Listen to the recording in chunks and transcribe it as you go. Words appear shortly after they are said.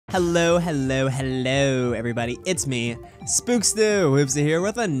Hello, everybody. It's me, SpookSterTTV here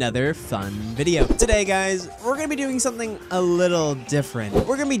with another fun video. Today, guys, we're gonna be doing something a little different.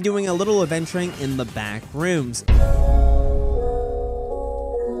 We're gonna be doing a little adventuring in the back rooms.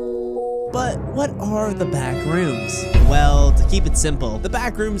 But what are the back rooms? Well, to keep it simple, the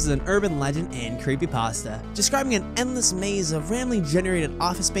back rooms is an urban legend and creepypasta, describing an endless maze of randomly generated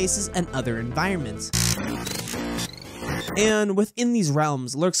office spaces and other environments. And within these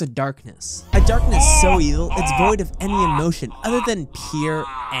realms lurks a darkness so evil it's void of any emotion other than pure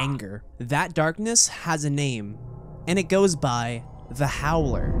anger. That darkness has a name, and it goes by the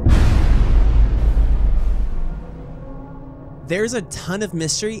Howler. There's a ton of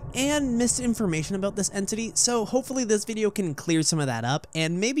mystery and misinformation about this entity, so hopefully this video can clear some of that up,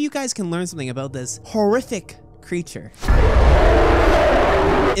 and maybe you guys can learn something about this horrific creature.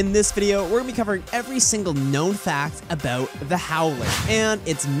 In this video, we're gonna be covering every single known fact about the Howler and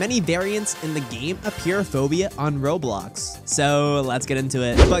its many variants in the game Apeirophobia on Roblox. So let's get into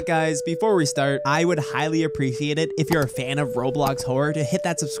it. But guys, before we start, I would highly appreciate it if you're a fan of Roblox horror to hit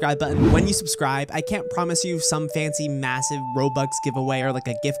that subscribe button. When you subscribe, I can't promise you some fancy massive Robux giveaway or like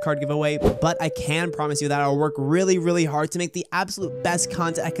a gift card giveaway, but I can promise you that I'll work really hard to make the absolute best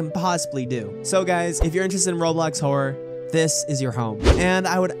content I can possibly do. So guys, if you're interested in Roblox horror, this is your home, and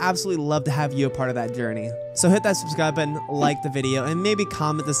I would absolutely love to have you a part of that journey. So hit that subscribe button, like the video, and maybe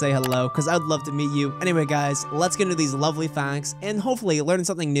comment to say hello, because I'd love to meet you. Anyway guys, let's get into these lovely facts and hopefully learn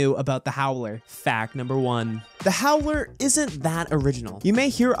something new about the Howler. Fact number 1. The Howler isn't that original. You may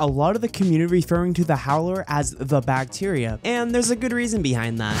hear a lot of the community referring to the Howler as the bacteria, and there's a good reason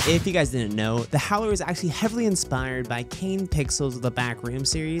behind that. If you guys didn't know, the Howler is actually heavily inspired by Kane Pixels' The Backrooms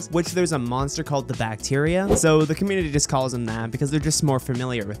series, which there's a monster called the bacteria, so the community just calls him that because they're just more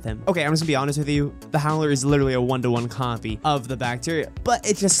familiar with him. Okay, I'm just gonna be honest with you, the Howler is literally a one-to-one copy of the bacteria, but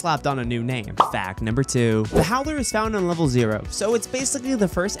it just slapped on a new name. Fact number 2. The Howler is found on level 0, so it's basically the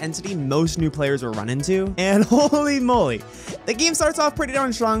first entity most new players will run into, and holy moly, the game starts off pretty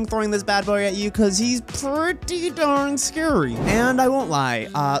darn strong throwing this bad boy at you because he's pretty darn scary. And I won't lie,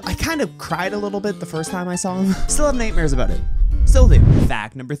 I kind of cried a little bit the first time I saw him. Still have nightmares about it. Still do.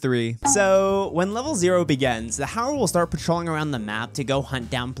 Fact number 3. So when level 0 begins, the Howler will start patrolling around the map to go hunt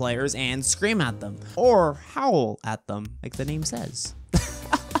down players and scream at them, or howl at them, like the name says.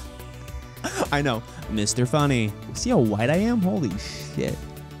 I know, Mr. Funny. See how white I am? Holy shit.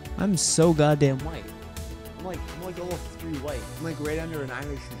 I'm so goddamn white. I'm like almost 3 white. I'm like right under an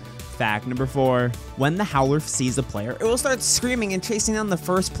Irishman. Fact number 4. When the Howler sees a player, it will start screaming and chasing down the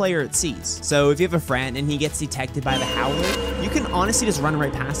first player it sees. So if you have a friend and he gets detected by the Howler, you can honestly just run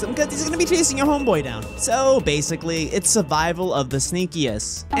right past him because he's gonna be chasing your homeboy down. So basically, it's survival of the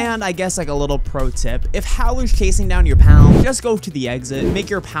sneakiest. And I guess like a little pro tip, if Howler's chasing down your pal, just go to the exit, make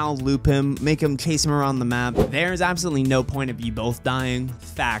your pal loop him, make him chase him around the map. There's absolutely no point of you both dying.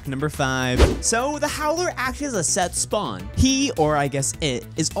 Fact number 5. So the Howler actually has a set spawn. He, or I guess it,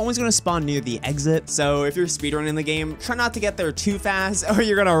 is always gonna spawn near the exit, so if you're speedrunning the game, try not to get there too fast or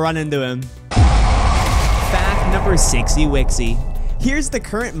you're gonna run into him. Fact number 60 Here's the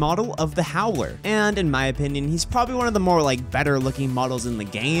current model of the Howler, and in my opinion, he's probably one of the more like better looking models in the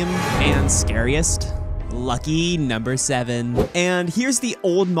game and scariest. Lucky number 7. And here's the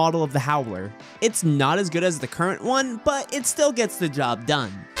old model of the Howler. It's not as good as the current one, but it still gets the job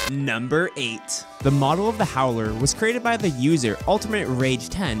done. Number 8. The model of the Howler was created by the user Ultimate Rage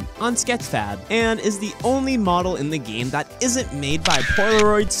 10 on Sketchfab and is the only model in the game that isn't made by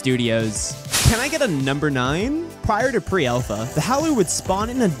Polaroid Studios. Can I get a number 9? Prior to pre-alpha, the Howler would spawn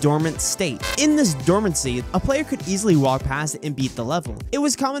in a dormant state. In this dormancy, a player could easily walk past it and beat the level. It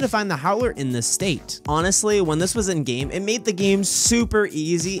was common to find the Howler in this state. Honestly, when this was in game, it made the game super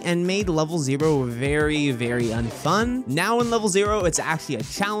easy and made level 0 very unfun. Now in level 0, it's actually a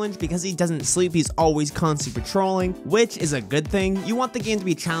challenge because he doesn't sleep, he's always constantly patrolling, which is a good thing. You want the game to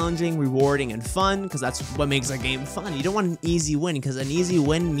be challenging, rewarding, and fun because that's what makes a game fun. You don't want an easy win because an easy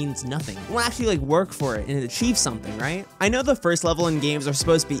win means nothing. You want to actually like work for it and achieve something, right? I know the first level in games are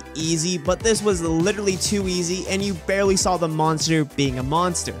supposed to be easy, but this was literally too easy and you barely saw the monster being a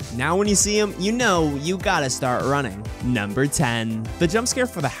monster. Now when you see him, you know you gotta start running. Number 10. The jump scare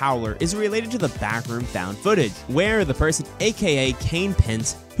for the Howler is related to the backroom found footage, where the person, aka Kane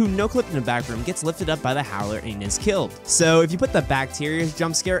Pixels, who no-clipped in the backroom, gets lifted up by the Howler and is killed. So if you put the bacteria's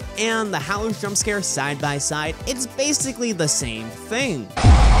jump scare and the Howler's jump scare side by side, it's basically the same thing.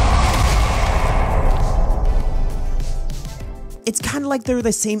 It's kind of like they're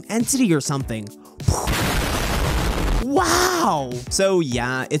the same entity or something. Wow! Wow! So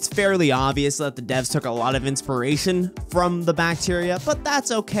yeah, it's fairly obvious that the devs took a lot of inspiration from the bacteria, but that's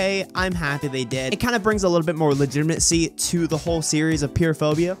okay. I'm happy they did. It kind of brings a little bit more legitimacy to the whole series of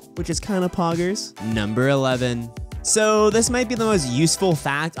Apeirophobia, which is kind of poggers. Number 11. So this might be the most useful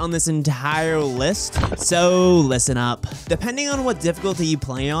fact on this entire list, so listen up. Depending on what difficulty you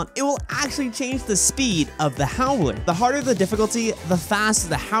play on, it will actually change the speed of the Howler. The harder the difficulty, the faster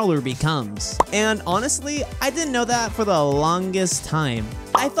the Howler becomes. And honestly, I didn't know that for the longest time.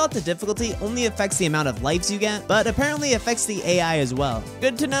 I thought the difficulty only affects the amount of lives you get, but apparently it affects the AI as well.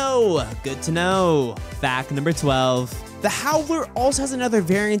 Good to know, good to know. Fact number 12. The Howler also has another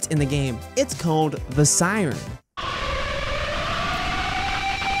variant in the game. It's called the Siren.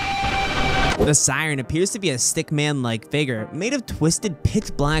 The Siren appears to be a stickman-like figure made of twisted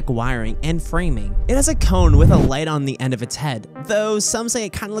pitch-black wiring and framing. It has a cone with a light on the end of its head, though some say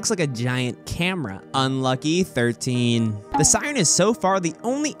it kind of looks like a giant camera. Unlucky 13. The Siren is so far the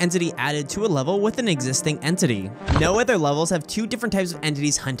only entity added to a level with an existing entity. No other levels have two different types of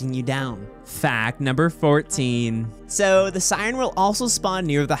entities hunting you down. Fact number 14. So the Siren will also spawn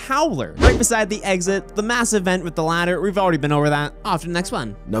near the Howler, right beside the exit, the massive vent with the ladder. We've already been over that. Off to the next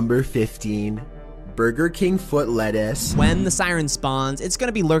one. Number 15. Burger King foot lettuce. When the Siren spawns, it's going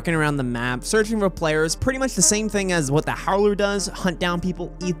to be lurking around the map, searching for players, pretty much the same thing as what the Howler does, hunt down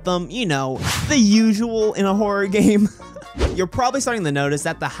people, eat them, you know, the usual in a horror game. You're probably starting to notice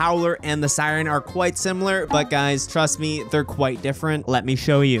that the Howler and the Siren are quite similar, but guys, trust me, they're quite different. Let me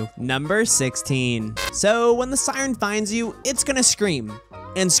show you. Number 16. So when the Siren finds you, it's gonna scream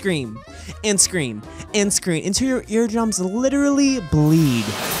and scream and scream and scream until your eardrums literally bleed.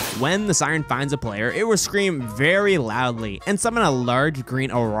 When the Siren finds a player, it will scream very loudly and summon a large green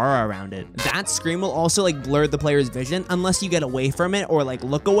aurora around it. That scream will also like blur the player's vision unless you get away from it or like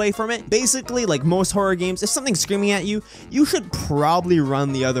look away from it. Basically, like most horror games, if something's screaming at you, you should probably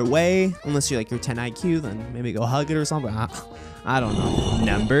run the other way. Unless you're like your 10 IQ, then maybe go hug it or something. I don't know.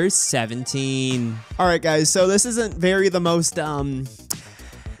 Number 17. All right, guys, so this isn't the most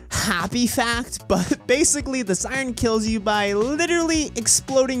happy fact, but basically the Siren kills you by literally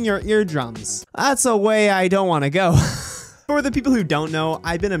exploding your eardrums. That's a way I don't want to go. For the people who don't know,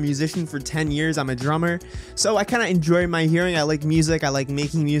 I've been a musician for 10 years. I'm a drummer, so I kind of enjoy my hearing. I like music. I like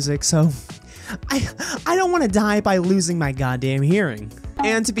making music, so I don't want to die by losing my goddamn hearing.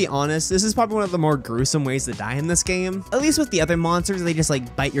 And to be honest, this is probably one of the more gruesome ways to die in this game. At least with the other monsters, they just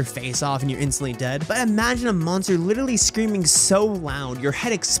like bite your face off and you're instantly dead. But imagine a monster literally screaming so loud, your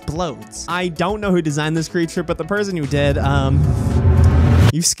head explodes. I don't know who designed this creature, but the person who did,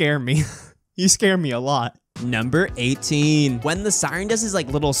 you scare me. You scare me a lot. Number 18. When the Siren does his like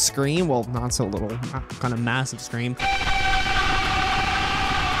little scream, well, not so little, kind of massive scream,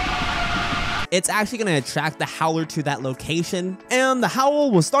 it's actually going to attract the Howler to that location, and the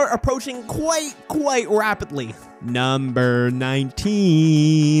Howl will start approaching quite rapidly. Number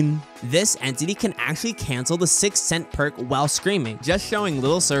 19. This entity can actually cancel the 6th Sense perk while screaming, just showing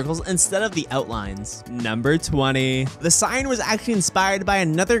little circles instead of the outlines. Number 20. The Siren was actually inspired by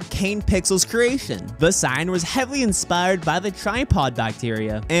another Kane Pixels creation. The Siren was heavily inspired by the tripod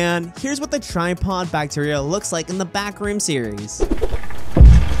bacteria, and here's what the tripod bacteria looks like in the Backrooms series.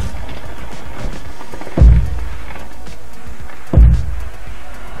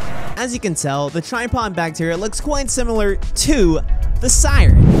 As you can tell, the tripod bacteria looks quite similar to the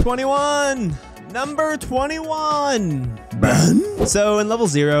Siren. 21! Number 21! Ben? So in level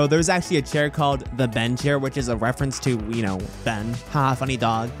 0, there's actually a chair called the Ben chair, which is a reference to, you know, Ben. Ha, funny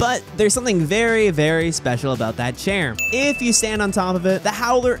dog. But there's something very special about that chair. If you stand on top of it, the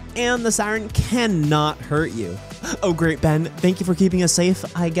Howler and the Siren cannot hurt you. Oh great, Ben. Thank you for keeping us safe,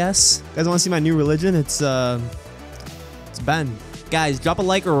 I guess. You guys wanna see my new religion? It's Ben. Guys, drop a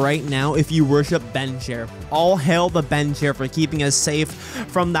like right now if you worship Ben Chair. All hail the Ben Chair for keeping us safe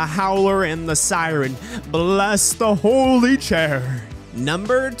from the Howler and the Siren. Bless the holy chair.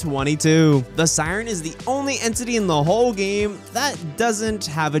 Number 22. The Siren is the only entity in the whole game that doesn't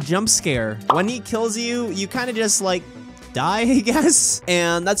have a jump scare. When he kills you, you kind of just like die, I guess.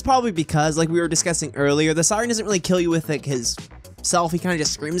 And that's probably because, like we were discussing earlier, the Siren doesn't really kill you with like his self, he kind of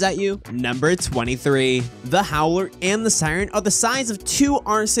just screams at you. Number 23. The Howler and the Siren are the size of 2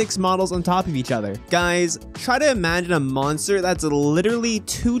 R6 models on top of each other. Guys, try to imagine a monster that's literally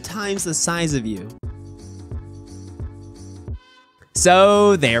 2 times the size of you.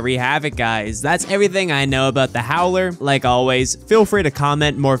 So there we have it, guys. That's everything I know about the Howler. Like always, feel free to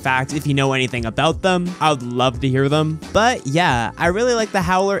comment more facts if you know anything about them. I would love to hear them. But yeah, I really like the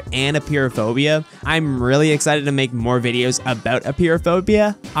Howler and Apeirophobia. I'm really excited to make more videos about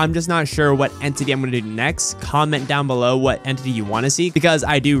Apeirophobia. I'm just not sure what entity I'm going to do next. Comment down below what entity you want to see, because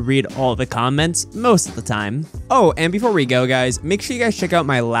I do read all the comments most of the time. Oh, and before we go, guys, make sure you guys check out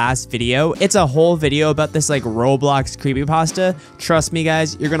my last video. It's a whole video about this like Roblox creepypasta. Trust me,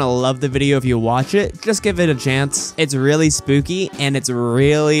 guys, you're gonna love the video if you watch it. Just give it a chance. It's really spooky and it's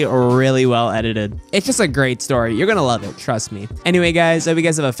really, really well edited. It's just a great story. You're gonna love it. Trust me. Anyway, guys, I hope you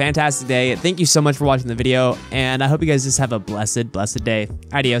guys have a fantastic day. Thank you so much for watching the video, and I hope you guys just have a blessed day.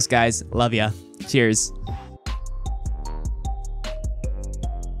 Adios, guys. Love ya. Cheers.